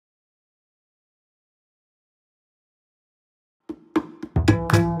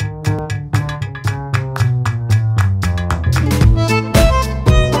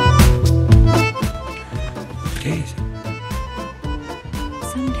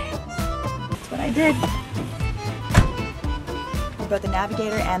did. We're both the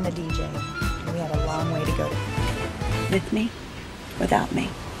navigator and the DJ. We had a long way to go. With me, without me.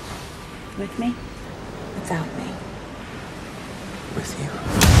 With me, without me. With you.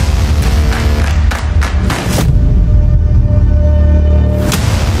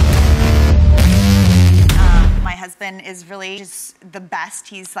 My husband is really just the best.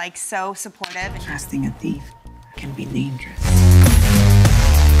 He's like so supportive. Trusting a thief can be dangerous.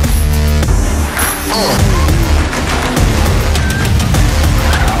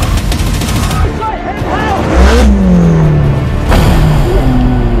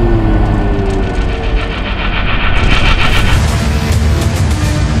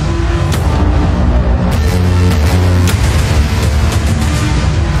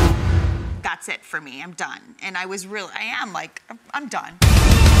 That's it for me. I'm done. And I am like, I'm done.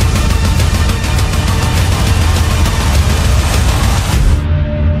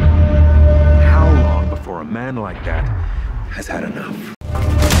 How long before a man like that has had enough?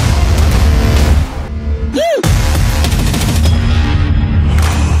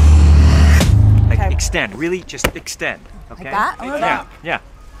 Like, extend, really just extend, okay? Like that? Or that?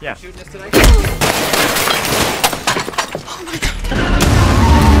 Yeah. Shooting us tonight? Oh my God.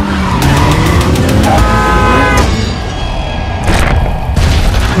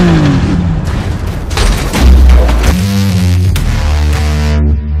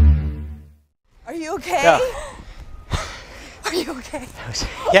 Are you okay? Yeah. Are you okay?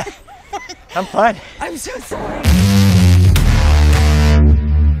 Yeah, I'm fine. I'm so sorry.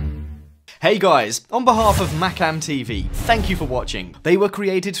 Hey guys, on behalf of MacamTV, thank you for watching. They were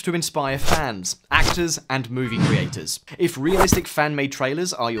created to inspire fans, actors, and movie creators. If realistic fan-made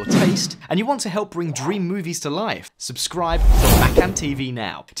trailers are your taste, and you want to help bring dream movies to life, subscribe to MacamTV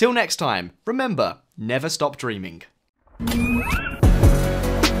now. Till next time, remember, never stop dreaming.